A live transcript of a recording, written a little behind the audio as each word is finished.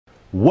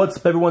What's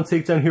up everyone,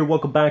 Takedown here.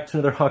 Welcome back to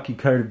another hockey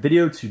card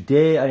video.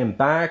 Today I am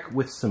back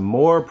with some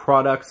more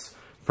products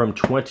from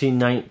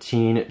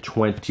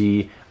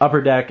 2019-20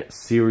 Upper Deck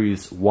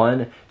Series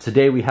 1.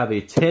 Today we have a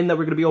tin that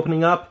we're going to be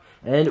opening up,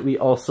 and we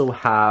also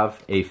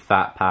have a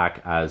fat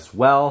pack as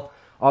well.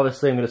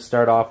 Obviously I'm going to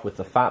start off with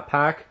the fat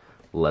pack.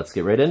 Let's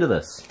get right into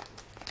this.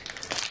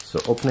 So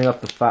opening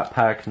up the fat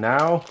pack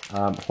now.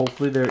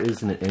 Hopefully there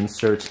is an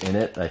insert in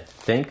it. I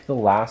think the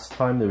last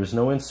time there was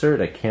no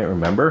insert. I can't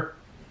remember.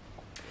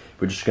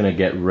 We're just going to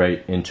get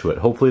right into it.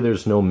 Hopefully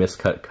there's no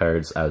miscut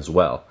cards as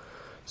well.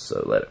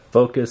 So let it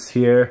focus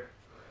here.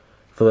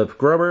 Philip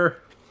Grubber.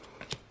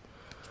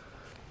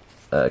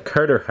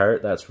 Carter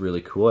Hart, that's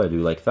really cool. I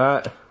do like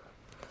that.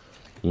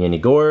 Yanni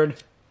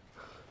Gourde.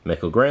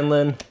 Michael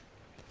Granlund.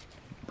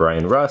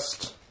 Brian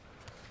Rust.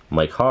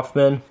 Mike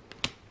Hoffman.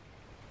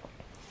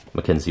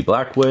 Mackenzie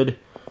Blackwood.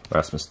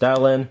 Rasmus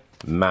Dahlin.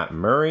 Matt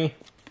Murray.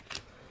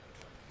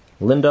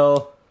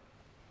 Lindell.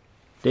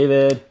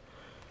 David.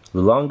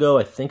 Luongo,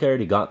 I think I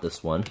already got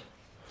this one.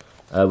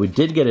 We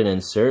did get an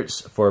insert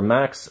for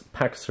Max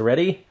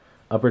Pacioretty,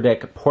 Upper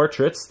Deck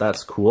Portraits.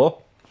 That's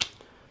cool.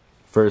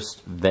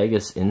 First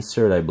Vegas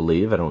insert, I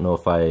believe. I don't know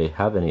if I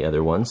have any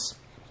other ones.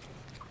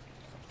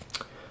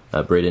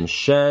 Braden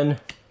Shen,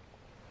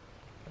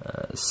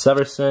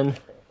 Severson,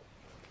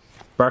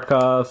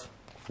 Barkov,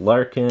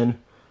 Larkin,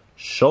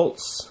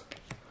 Schultz,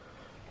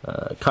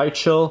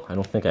 Keichel. I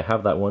don't think I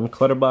have that one.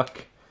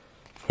 Clutterbuck,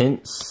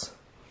 Hintz,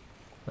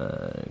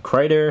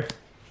 Kreider,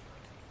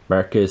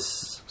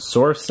 Marcus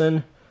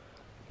Sorensen,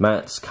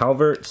 Mats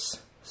Calverts,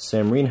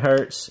 Sam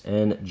Reinhart,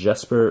 and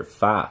Jesper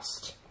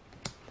Fast.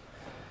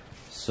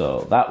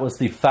 So that was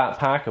the fat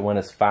pack. I went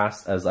as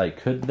fast as I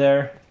could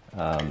there.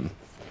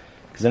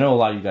 Because I know a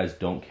lot of you guys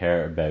don't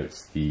care about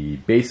the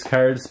base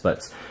cards,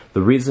 but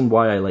the reason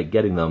why I like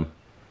getting them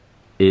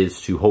is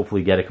to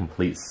hopefully get a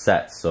complete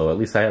set. So at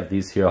least I have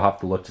these here. I'll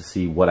have to look to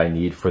see what I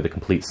need for the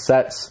complete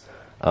sets.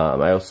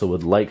 I also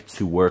would like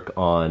to work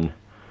on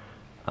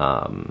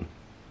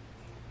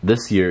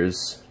this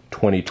year's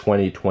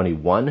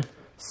 2020-21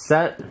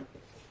 set,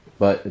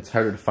 but it's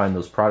harder to find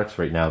those products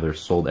right now. They're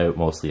sold out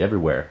mostly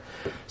everywhere.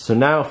 So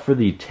now for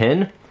the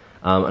tin.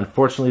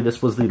 Unfortunately, this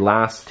was the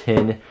last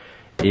tin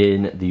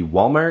in the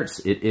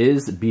Walmarts. It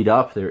is beat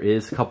up. There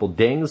is a couple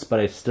dings, but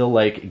I still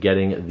like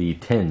getting the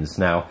tins.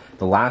 Now,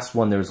 the last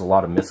one, there was a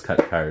lot of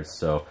miscut cards,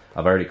 so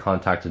I've already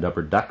contacted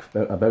Upper Deck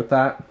about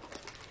that.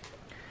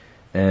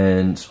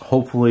 And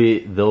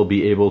hopefully they'll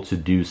be able to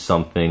do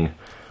something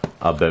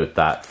about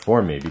that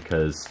for me,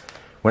 because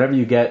whenever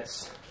you get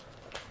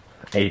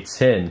a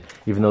tin,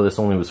 even though this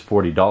only was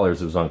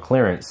 $40, it was on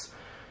clearance,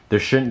 there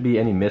shouldn't be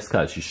any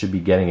miscuts. You should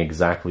be getting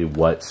exactly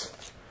what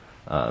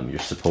you're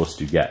supposed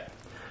to get.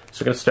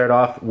 So I'm going to start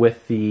off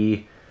with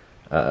the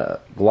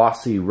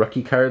glossy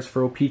rookie cards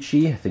for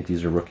O-Pee-Chee. I think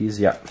these are rookies,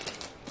 yeah.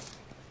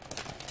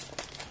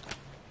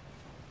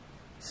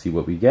 See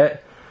what we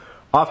get.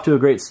 Off to a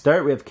great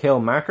start, we have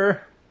Cale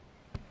Makar.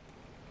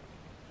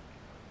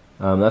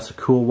 That's a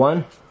cool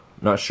one.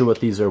 Not sure what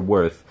these are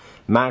worth.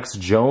 Max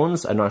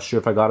Jones, I'm not sure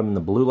if I got him in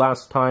the blue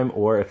last time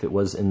or if it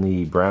was in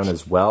the brown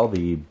as well.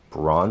 The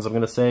bronze, I'm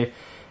going to say.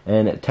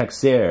 And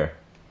Texier.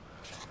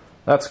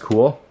 That's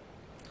cool.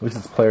 At least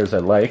it's players I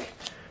like.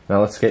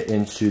 Now let's get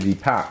into the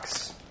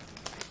packs.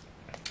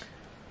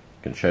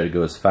 I'm going to try to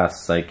go as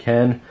fast as I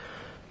can.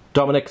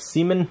 Dominic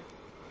Seaman.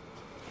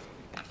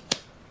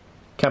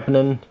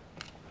 Kapanen.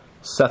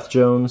 Seth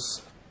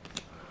Jones,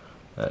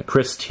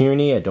 Chris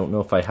Tierney, I don't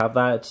know if I have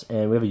that,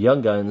 and we have a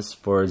Young Guns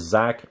for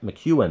Zach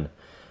McEwen.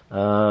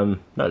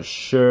 Not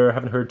sure,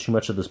 haven't heard too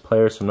much of this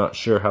player, so I'm not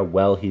sure how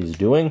well he's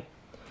doing.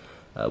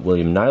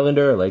 William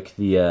Nylander, I like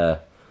the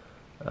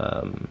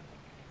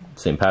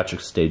St.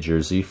 Patrick's Day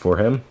jersey for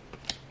him.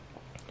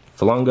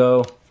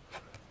 Luongo,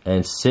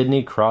 and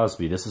Sidney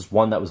Crosby. This is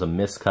one that was a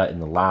miscut in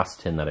the last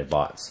tin that I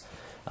bought.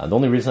 The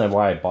only reason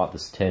why I bought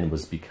this tin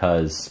was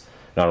because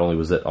not only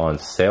was it on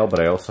sale, but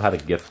I also had a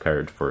gift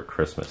card for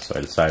Christmas, so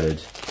I decided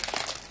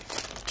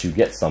to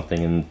get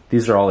something, and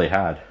these are all they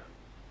had.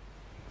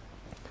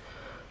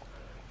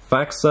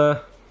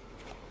 Faksa,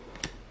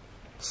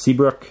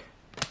 Seabrook,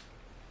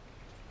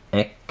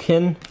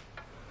 Ekin,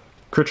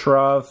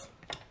 Kucherov,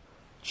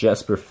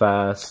 Jesper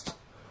Fast,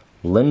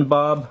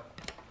 Lindbob,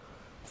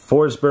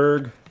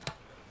 Forsberg,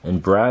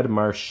 and Brad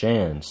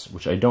Marchand,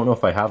 which I don't know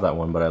if I have that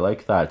one, but I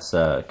like that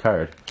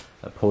card.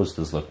 That pose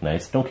does look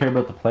nice. Don't care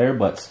about the player,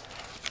 but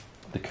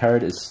the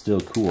card is still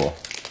cool.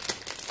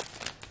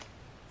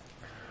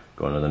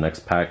 Going to the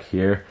next pack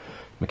here.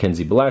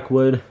 Mackenzie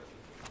Blackwood,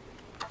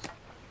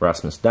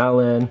 Rasmus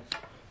Dahlin,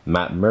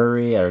 Matt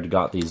Murray. I already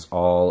got these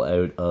all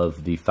out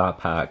of the fat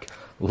pack.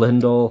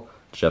 Lindell,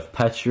 Jeff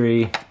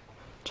Petrie,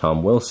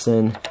 Tom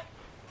Wilson,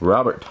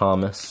 Robert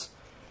Thomas,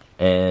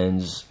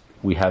 and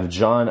we have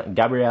John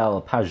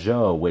Gabriel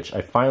Pageau, which I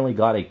finally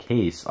got a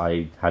case.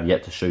 I have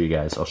yet to show you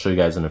guys. I'll show you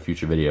guys in a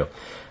future video.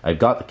 I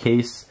got the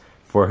case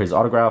for his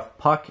autograph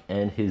puck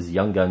and his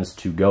Young Guns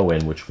to go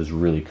in, which was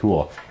really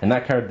cool. And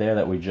that card there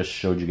that we just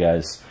showed you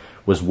guys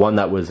was one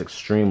that was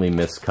extremely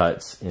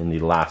miscut in the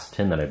last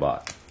tin that I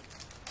bought.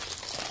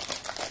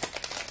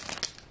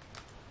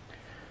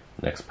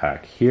 Next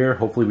pack here.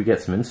 Hopefully we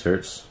get some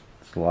inserts.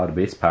 There's a lot of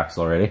base packs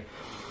already.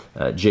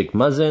 Jake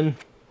Muzzin,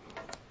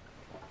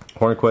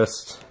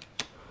 Hornquist,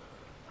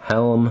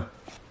 Helm,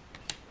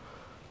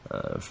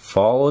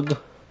 Fogg,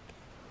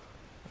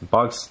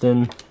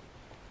 Bogston,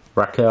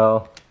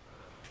 Raquel,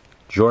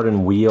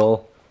 Jordan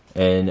Wheel,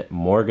 and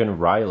Morgan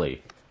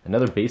Riley.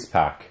 Another base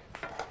pack.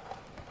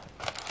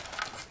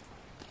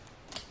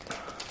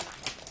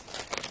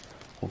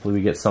 Hopefully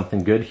we get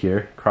something good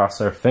here.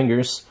 Cross our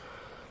fingers.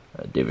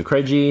 David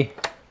Craigie,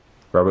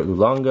 Robert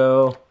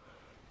Luongo,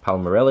 Paul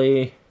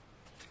Morelli,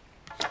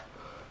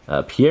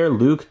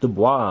 Pierre-Luc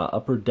Dubois,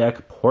 Upper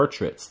Deck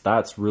Portraits.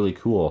 That's really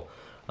cool.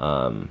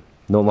 No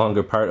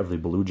longer part of the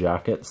Blue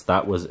Jackets.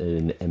 That was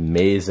an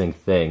amazing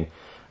thing.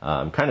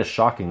 Kind of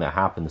shocking that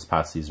happened this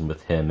past season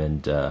with him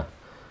and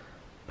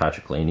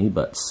Patrick Laney,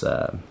 but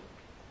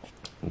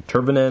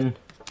Tervanen,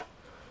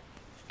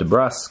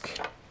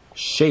 DeBrusque,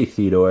 Shea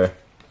Theodore,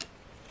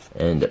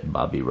 and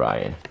Bobby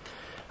Ryan.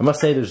 I must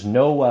say there's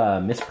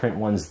no misprint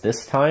ones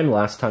this time.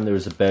 Last time there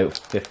was about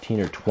 15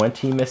 or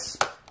 20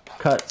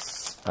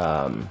 miscuts,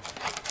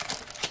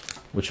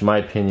 which in my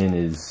opinion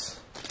is,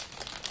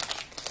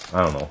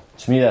 I don't know.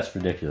 To me that's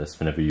ridiculous.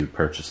 Whenever you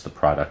purchase the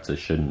product, there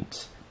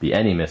shouldn't be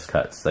any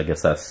miscuts. I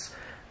guess that's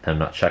them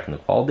not checking the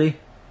quality, in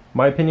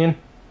my opinion.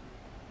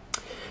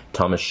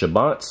 Thomas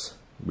Chabot,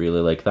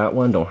 really like that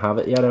one. Don't have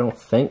it yet, I don't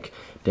think.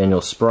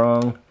 Daniel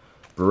Sprong,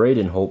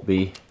 Braden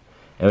Holtby.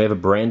 And we have a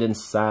Brandon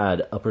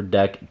Saad Upper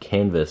Deck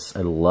Canvas. I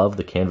love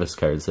the canvas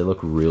cards. They look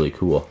really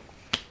cool.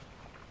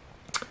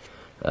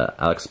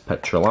 Alex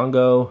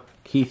Pietrangelo,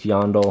 Keith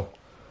Yandel,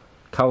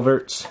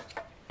 Calvert,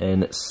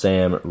 and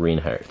Sam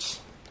Reinhardt.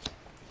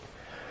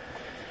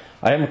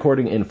 I am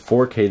recording in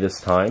 4K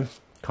this time.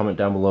 Comment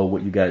down below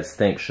what you guys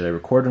think. Should I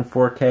record in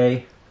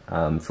 4K?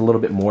 It's a little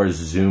bit more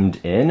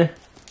zoomed in,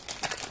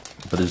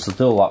 but there's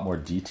still a lot more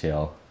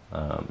detail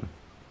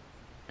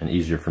and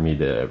easier for me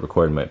to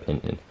record, in my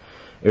opinion.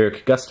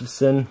 Eric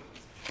Gustafson,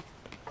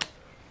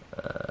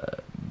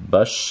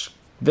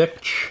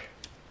 Bushvich,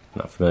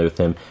 not familiar with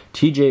him.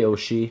 TJ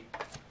Oshie,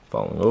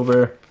 falling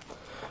over.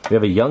 We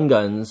have a Young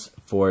Guns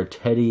for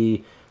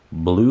Teddy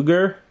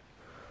Bluger.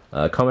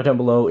 Comment down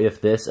below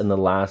if this and the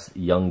last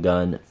Young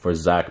Gun for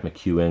Zach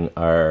McEwen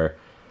are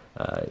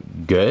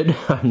good.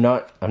 I'm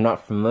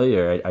not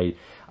familiar.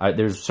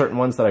 There's certain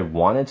ones that I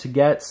wanted to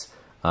get,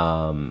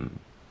 and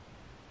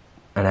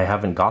I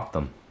haven't got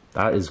them.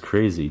 That is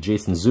crazy.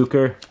 Jason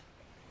Zucker,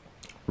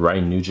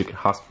 Ryan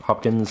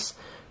Nugent-Hopkins,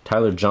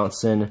 Tyler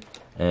Johnson,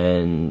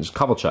 and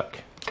Kovalchuk.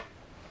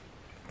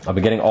 I've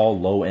been getting all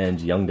low-end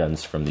Young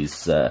Guns from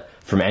these,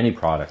 from any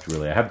product,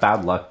 really. I have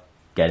bad luck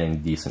getting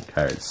decent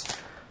cards.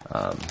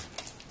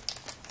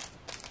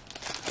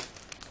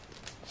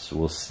 So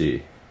we'll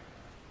see.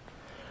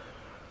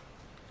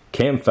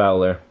 Cam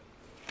Fowler,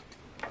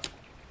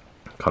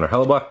 Connor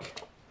Hellebuck,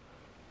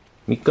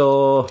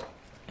 Mikko,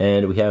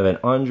 and we have an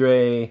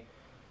Andre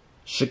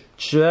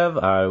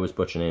Shikchev. I always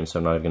butcher names, so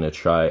I'm not even going to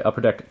try.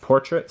 Upper Deck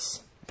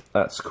Portraits.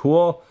 That's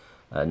cool.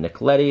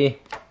 Nick Leddy,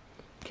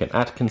 Ken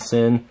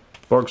Atkinson,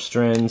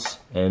 Borgstrand,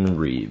 and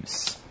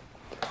Reeves.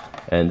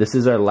 And this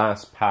is our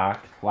last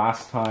pack.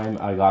 Last time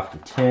I got the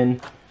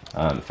tin.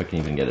 If I can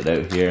even get it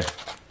out here.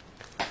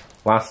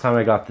 Last time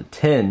I got the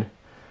tin,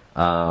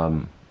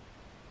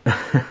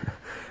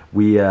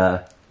 we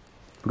got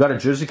a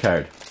jersey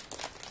card.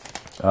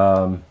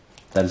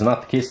 That is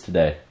not the case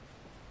today.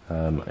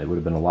 It would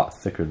have been a lot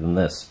thicker than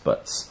this,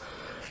 but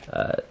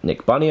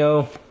Nick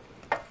Bonio,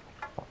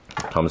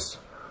 Thomas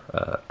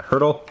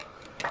Hurdle,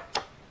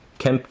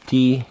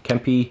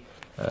 Kempe,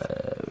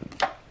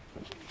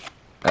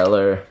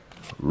 Eller,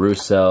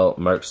 Roussel,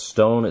 Mark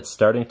Stone. It's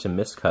starting to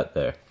miscut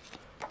there.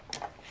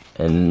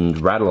 And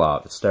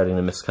Radulov, it's starting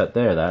to miscut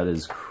there. That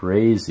is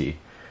crazy.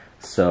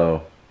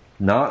 So,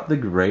 not the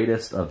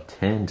greatest of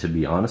tin, to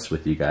be honest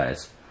with you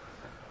guys.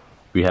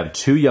 We have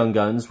 2 Young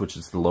Guns, which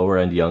is the lower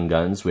end Young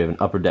Guns. We have an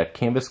Upper Deck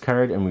Canvas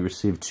card, and we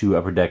received 2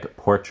 Upper Deck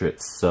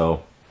Portraits.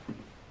 So,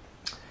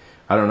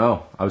 I don't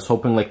know. I was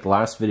hoping, like the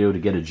last video, to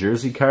get a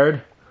jersey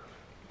card.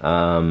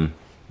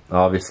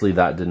 Obviously,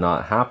 that did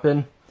not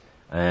happen.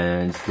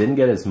 And didn't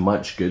get as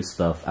much good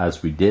stuff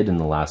as we did in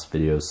the last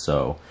video.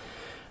 So,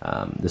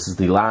 this is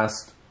the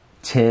last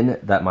tin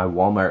that my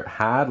Walmart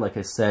had. Like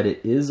I said,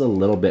 it is a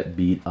little bit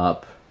beat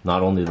up.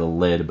 Not only the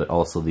lid, but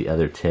also the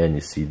other tin.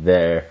 You see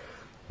there,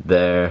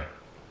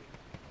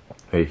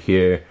 right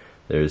here,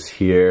 there's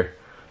here.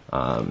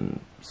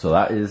 So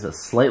that is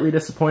slightly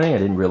disappointing. I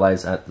didn't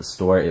realize at the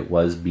store it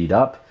was beat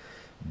up,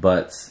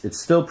 but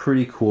it's still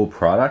pretty cool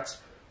product.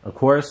 Of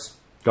course,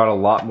 got a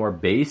lot more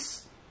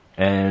base,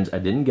 and I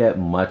didn't get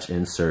much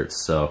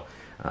inserts, so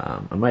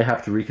I might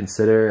have to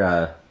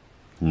reconsider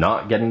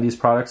not getting these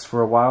products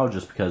for a while,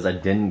 just because I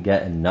didn't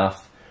get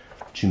enough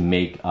to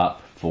make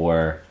up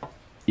for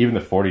even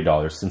the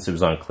 $40. Since it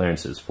was on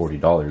clearance, it was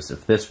 $40.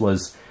 If this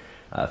was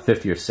 $50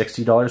 or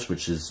 $60,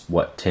 which is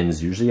what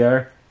tins usually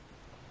are,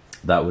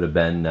 that would have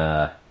been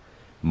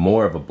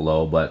more of a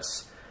blow. But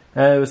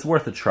It was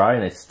worth a try,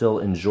 and I still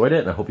enjoyed it,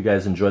 and I hope you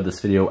guys enjoyed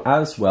this video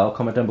as well.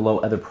 Comment down below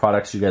other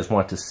products you guys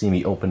want to see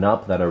me open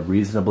up that are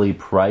reasonably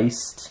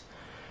priced,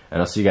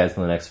 and I'll see you guys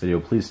in the next video.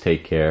 Please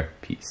take care.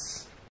 Peace.